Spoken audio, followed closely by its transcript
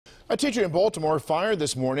A teacher in Baltimore fired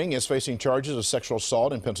this morning is facing charges of sexual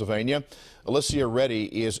assault in Pennsylvania. Alicia Reddy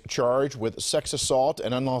is charged with sex assault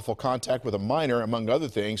and unlawful contact with a minor, among other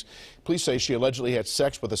things. Police say she allegedly had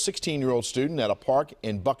sex with a 16-year-old student at a park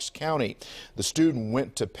in Bucks County. The student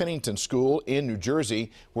went to Pennington School in New Jersey,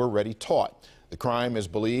 where Reddy taught. The crime is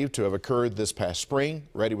believed to have occurred this past spring.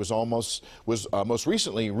 Reddy was most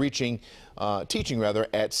recently teaching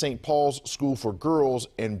at St. Paul's School for Girls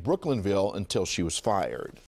in Brooklynville until she was fired.